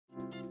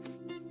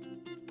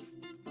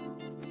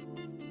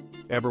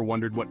Ever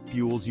wondered what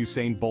fuels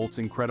Usain Bolt's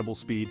incredible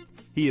speed?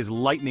 He is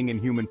lightning in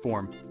human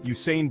form.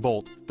 Usain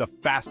Bolt, the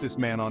fastest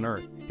man on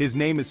earth. His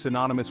name is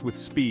synonymous with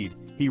speed.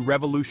 He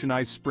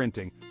revolutionized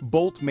sprinting.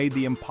 Bolt made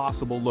the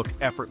impossible look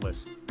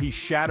effortless. He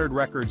shattered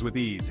records with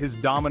ease. His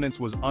dominance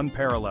was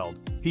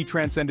unparalleled. He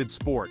transcended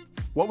sport.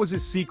 What was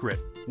his secret?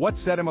 What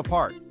set him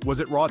apart? Was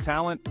it raw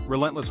talent,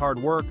 relentless hard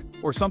work,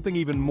 or something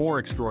even more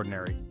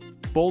extraordinary?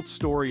 Bolt's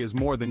story is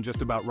more than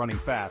just about running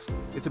fast.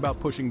 It's about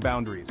pushing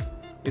boundaries.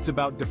 It's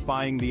about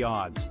defying the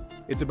odds.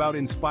 It's about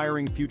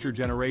inspiring future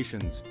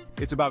generations.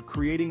 It's about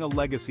creating a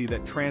legacy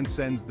that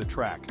transcends the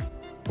track.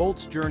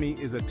 Bolt's journey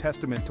is a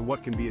testament to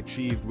what can be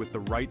achieved with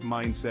the right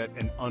mindset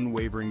and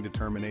unwavering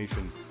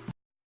determination.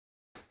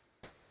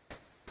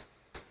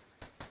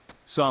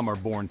 Some are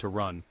born to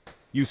run.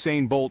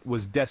 Usain Bolt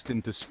was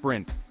destined to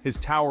sprint. His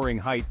towering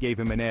height gave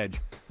him an edge.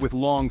 With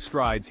long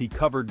strides, he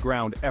covered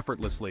ground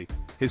effortlessly.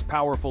 His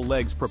powerful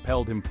legs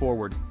propelled him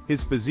forward.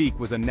 His physique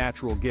was a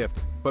natural gift,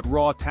 but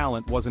raw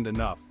talent wasn't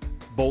enough.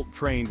 Bolt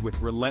trained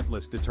with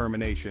relentless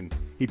determination.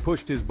 He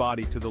pushed his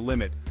body to the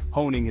limit,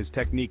 honing his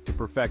technique to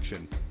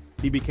perfection.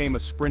 He became a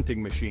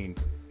sprinting machine.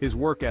 His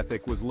work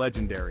ethic was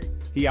legendary.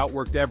 He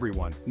outworked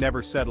everyone,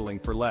 never settling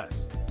for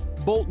less.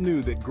 Bolt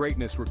knew that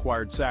greatness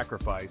required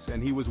sacrifice,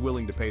 and he was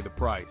willing to pay the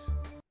price.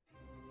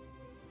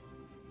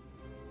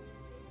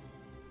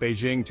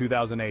 Beijing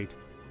 2008.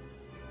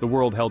 The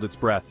world held its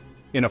breath.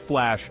 In a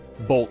flash,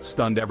 Bolt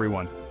stunned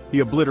everyone. He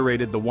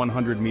obliterated the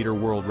 100-meter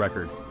world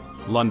record.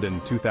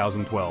 London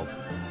 2012.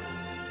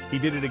 He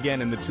did it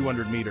again in the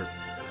 200-meter,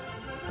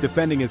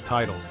 defending his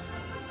titles,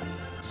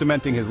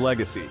 cementing his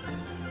legacy,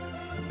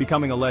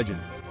 becoming a legend.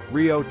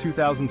 Rio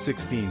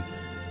 2016.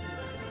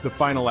 The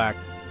final act,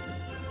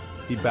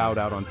 he bowed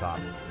out on top.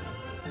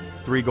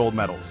 3 gold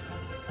medals,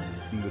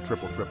 and the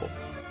triple-triple.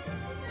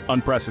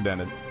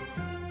 Unprecedented,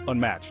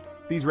 unmatched.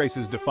 These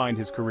races defined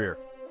his career.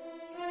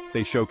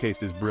 They showcased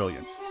his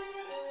brilliance.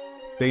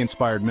 They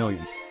inspired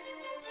millions.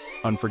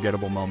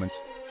 Unforgettable moments.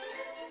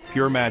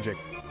 Pure magic.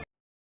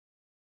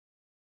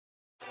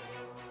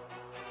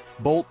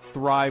 Bolt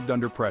thrived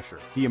under pressure.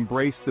 He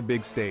embraced the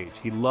big stage.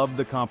 He loved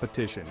the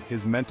competition.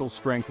 His mental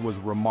strength was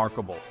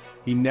remarkable.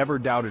 He never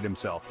doubted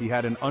himself. He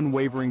had an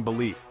unwavering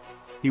belief.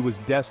 He was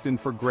destined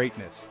for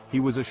greatness. He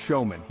was a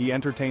showman. He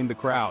entertained the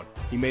crowd.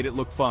 He made it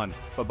look fun.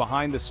 But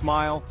behind the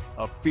smile,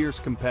 a fierce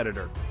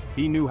competitor.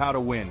 He knew how to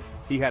win.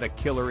 He had a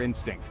killer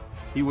instinct.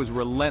 He was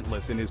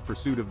relentless in his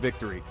pursuit of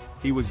victory.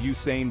 He was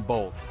Usain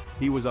Bolt.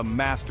 He was a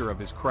master of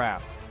his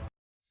craft.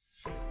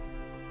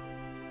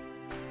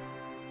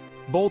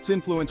 Bolt's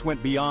influence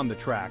went beyond the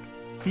track.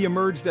 He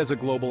emerged as a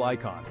global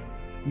icon.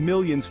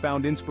 Millions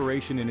found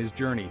inspiration in his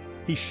journey.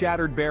 He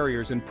shattered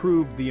barriers and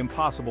proved the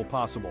impossible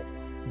possible.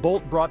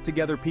 Bolt brought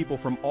together people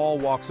from all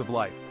walks of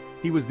life.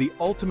 He was the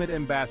ultimate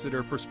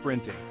ambassador for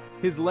sprinting.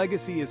 His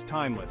legacy is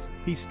timeless.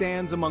 He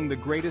stands among the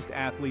greatest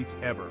athletes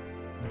ever.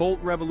 Bolt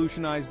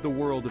revolutionized the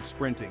world of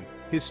sprinting.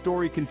 His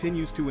story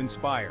continues to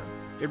inspire.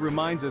 It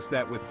reminds us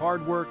that with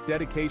hard work,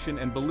 dedication,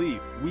 and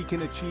belief, we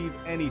can achieve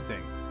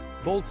anything.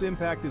 Bolt's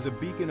impact is a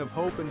beacon of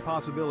hope and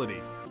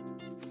possibility.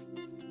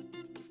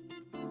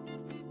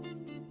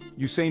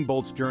 Usain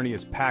Bolt's journey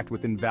is packed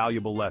with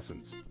invaluable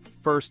lessons.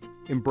 First,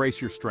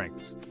 embrace your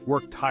strengths.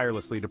 Work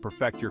tirelessly to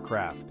perfect your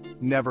craft.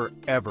 Never,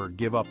 ever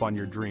give up on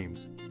your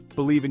dreams.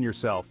 Believe in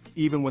yourself,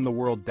 even when the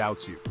world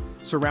doubts you.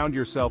 Surround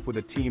yourself with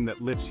a team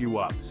that lifts you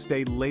up.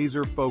 Stay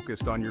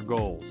laser-focused on your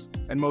goals.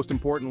 And most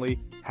importantly,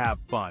 have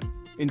fun.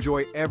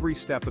 Enjoy every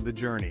step of the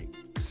journey.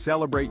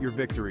 Celebrate your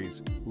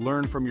victories.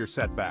 Learn from your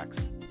setbacks.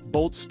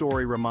 Bolt's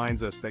story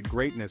reminds us that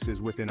greatness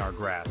is within our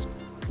grasp.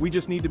 We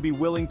just need to be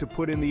willing to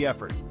put in the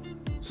effort.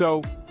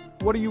 So,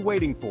 what are you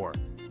waiting for?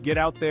 Get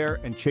out there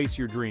and chase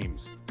your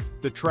dreams.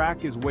 The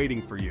track is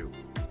waiting for you.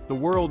 The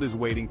world is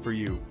waiting for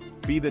you.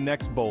 Be the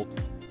next Bolt.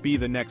 Be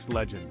the next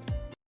legend.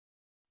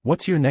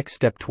 What's your next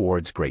step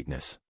towards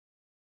greatness?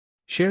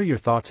 Share your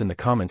thoughts in the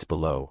comments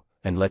below,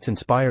 and let's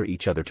inspire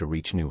each other to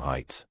reach new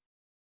heights.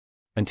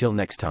 Until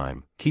next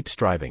time, keep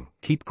striving,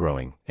 keep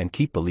growing, and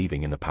keep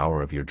believing in the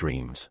power of your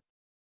dreams.